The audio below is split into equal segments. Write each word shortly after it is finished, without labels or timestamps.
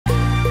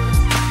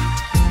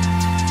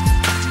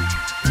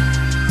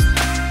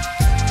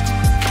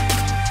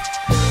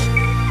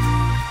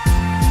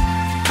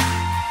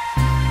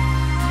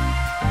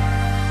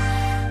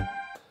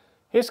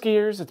Hey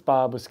skiers, it's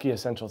Bob with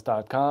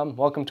Skiessentials.com.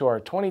 Welcome to our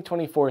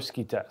 2024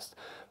 ski test.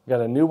 We've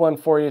got a new one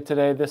for you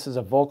today. This is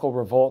a Volkl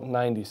Revolt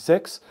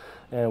 96,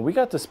 and we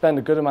got to spend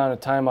a good amount of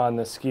time on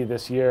this ski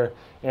this year,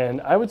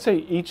 and I would say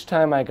each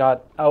time I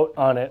got out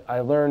on it,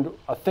 I learned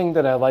a thing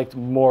that I liked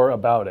more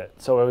about it.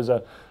 So it was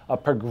a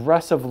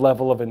progressive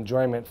level of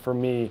enjoyment for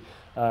me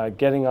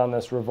getting on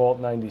this Revolt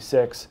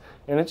 96,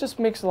 and it just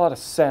makes a lot of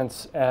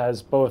sense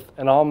as both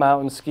an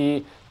all-mountain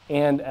ski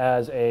and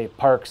as a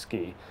park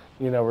ski.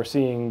 You know, we're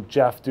seeing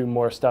Jeff do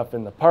more stuff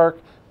in the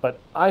park, but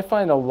I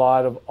find a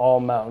lot of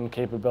all-mountain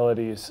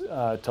capabilities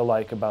to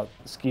like about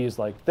skis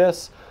like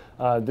this.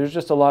 There's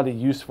just a lot of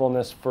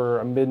usefulness for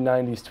a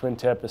mid-90s twin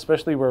tip,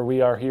 especially where we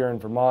are here in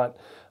Vermont.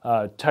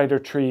 Tighter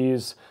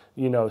trees,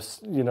 you know,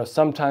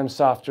 sometimes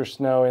softer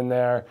snow in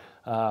there,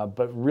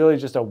 but really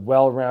just a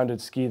well-rounded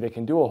ski that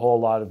can do a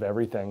whole lot of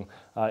everything,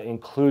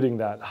 including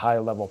that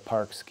high-level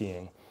park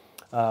skiing.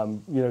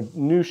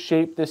 New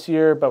shape this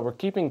year, but we're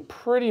keeping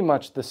pretty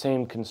much the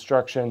same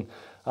construction.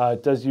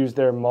 It does use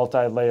their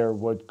multi-layer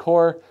wood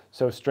core,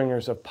 so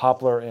stringers of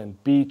poplar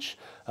and beech.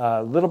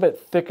 A little bit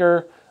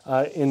thicker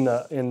in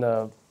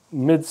the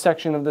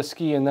midsection of the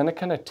ski, and then it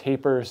kind of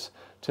tapers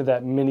to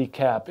that mini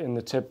cap in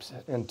the tips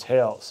and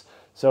tails.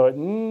 So it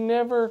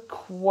never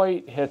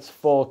quite hits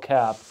full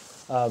cap.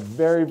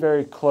 Very,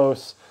 very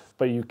close,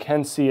 but you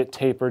can see it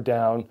taper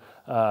down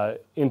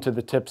into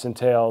the tips and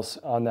tails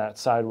on that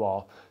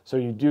sidewall. So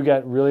you do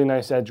get really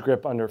nice edge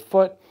grip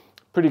underfoot,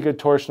 pretty good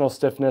torsional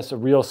stiffness, a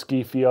real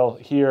ski feel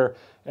here,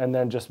 and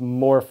then just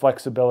more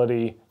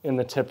flexibility in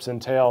the tips and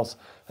tails.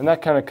 And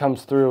that kind of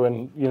comes through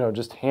and, you know,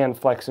 just hand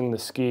flexing the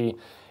ski.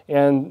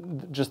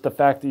 And just the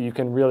fact that you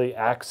can really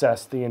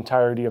access the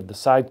entirety of the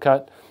side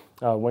cut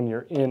when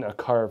you're in a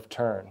carved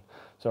turn.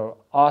 So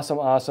awesome,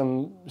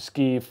 awesome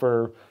ski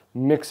for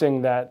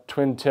mixing that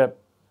twin tip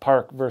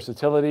park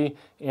versatility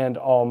and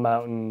all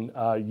mountain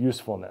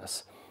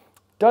usefulness.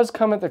 Does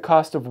come at the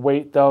cost of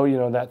weight though, you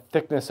know, that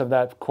thickness of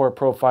that core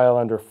profile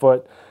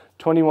underfoot.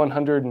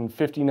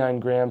 2,159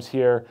 grams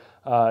here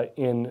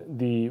in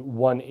the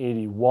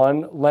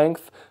 181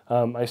 length.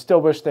 I still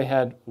wish they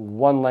had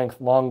one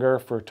length longer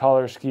for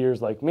taller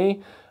skiers like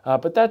me,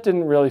 but that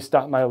didn't really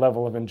stop my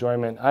level of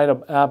enjoyment. I had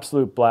an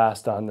absolute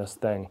blast on this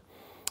thing.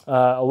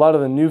 A lot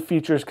of the new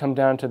features come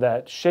down to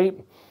that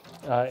shape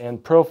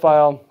and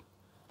profile.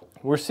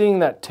 We're seeing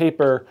that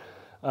taper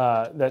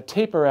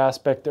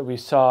aspect that we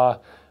saw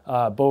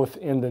both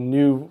in the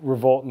new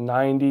Revolt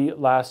 90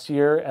 last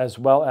year, as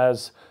well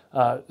as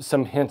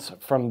some hints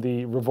from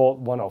the Revolt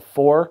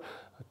 104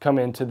 come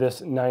into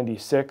this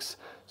 96.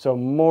 So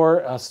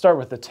more, I'll start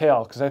with the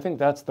tail, because I think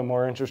that's the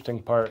more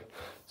interesting part.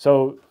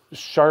 So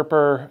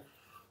sharper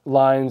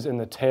lines in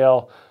the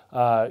tail,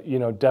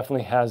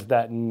 definitely has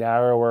that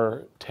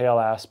narrower tail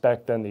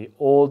aspect than the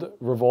old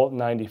Revolt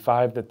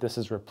 95 that this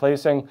is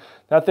replacing.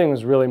 That thing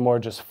was really more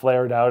just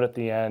flared out at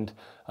the end.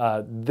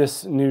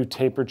 This new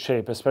tapered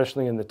shape,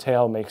 especially in the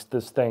tail, makes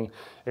this thing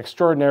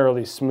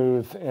extraordinarily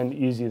smooth and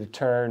easy to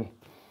turn.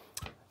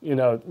 You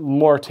know,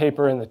 more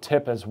taper in the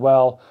tip as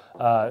well.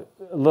 A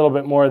little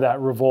bit more of that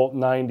Revolt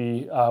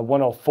 90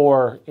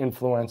 104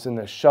 influence in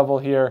the shovel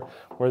here,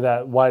 where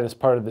that widest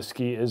part of the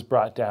ski is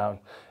brought down.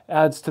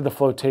 Adds to the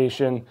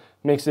flotation,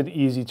 makes it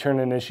easy turn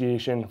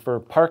initiation. For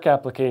park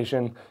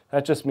application,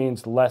 that just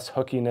means less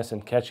hookiness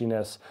and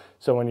catchiness.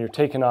 So when you're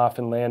taking off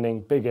and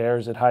landing big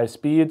airs at high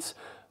speeds,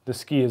 the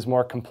ski is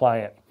more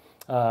compliant.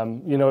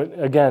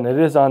 Again, it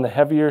is on the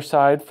heavier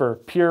side for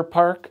pure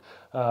park,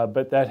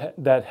 but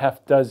that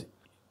heft does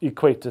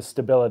equate to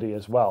stability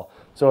as well.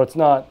 So it's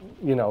not,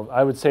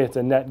 I would say it's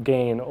a net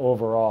gain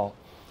overall.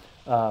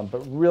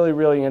 But really,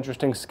 really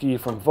interesting ski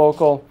from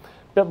Volkl.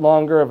 Bit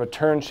longer of a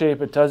turn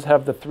shape. It does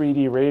have the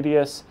 3D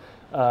radius,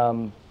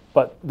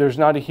 but there's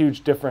not a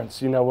huge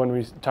difference, when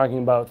we're talking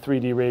about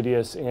 3D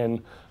radius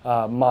in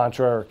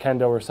Mantra or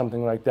Kendo or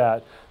something like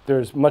that.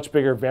 There's much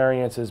bigger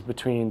variances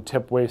between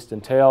tip, waist,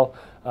 and tail.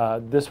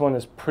 This one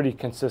is pretty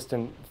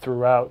consistent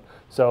throughout,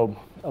 so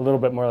a little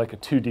bit more like a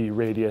 2D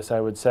radius,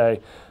 I would say,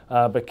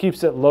 but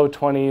keeps it low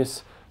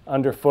 20s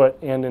underfoot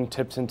and in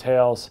tips and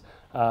tails.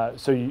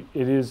 It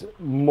is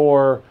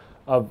more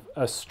of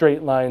a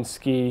straight line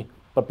ski,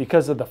 but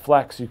because of the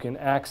flex, you can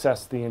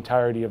access the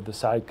entirety of the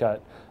side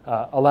cut,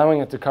 allowing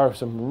it to carve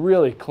some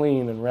really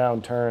clean and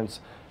round turns.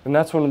 And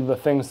that's one of the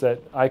things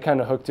that I kind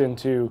of hooked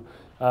into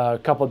a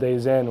couple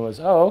days in was,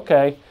 oh,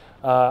 okay,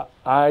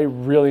 I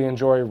really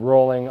enjoy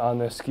rolling on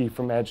this ski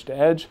from edge to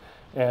edge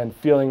and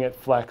feeling it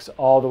flex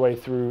all the way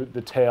through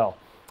the tail.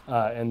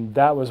 And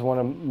that was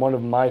one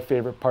of my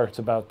favorite parts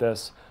about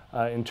this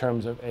in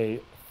terms of a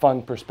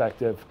fun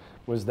perspective,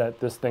 was that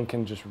this thing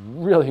can just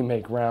really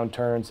make round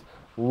turns.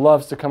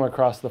 Loves to come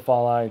across the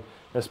fall line,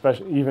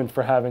 especially even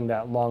for having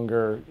that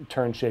longer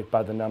turn shape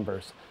by the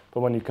numbers.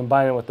 But when you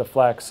combine it with the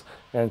flex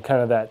and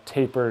kind of that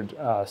tapered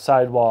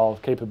sidewall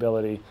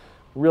capability,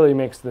 really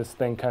makes this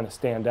thing kind of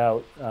stand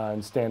out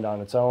and stand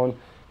on its own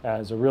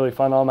as a really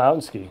fun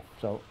all-mountain ski.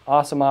 So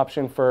awesome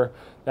option for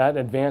that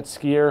advanced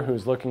skier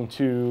who's looking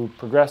to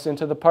progress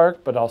into the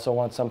park, but also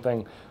wants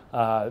something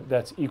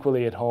that's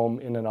equally at home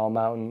in an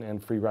all-mountain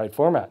and free ride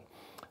format.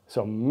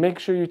 So make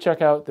sure you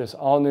check out this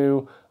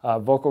all-new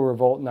Volkl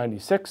Revolt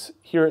 96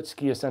 here at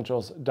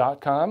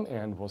Skiessentials.com,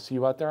 and we'll see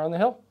you out there on the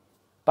hill.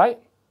 Bye.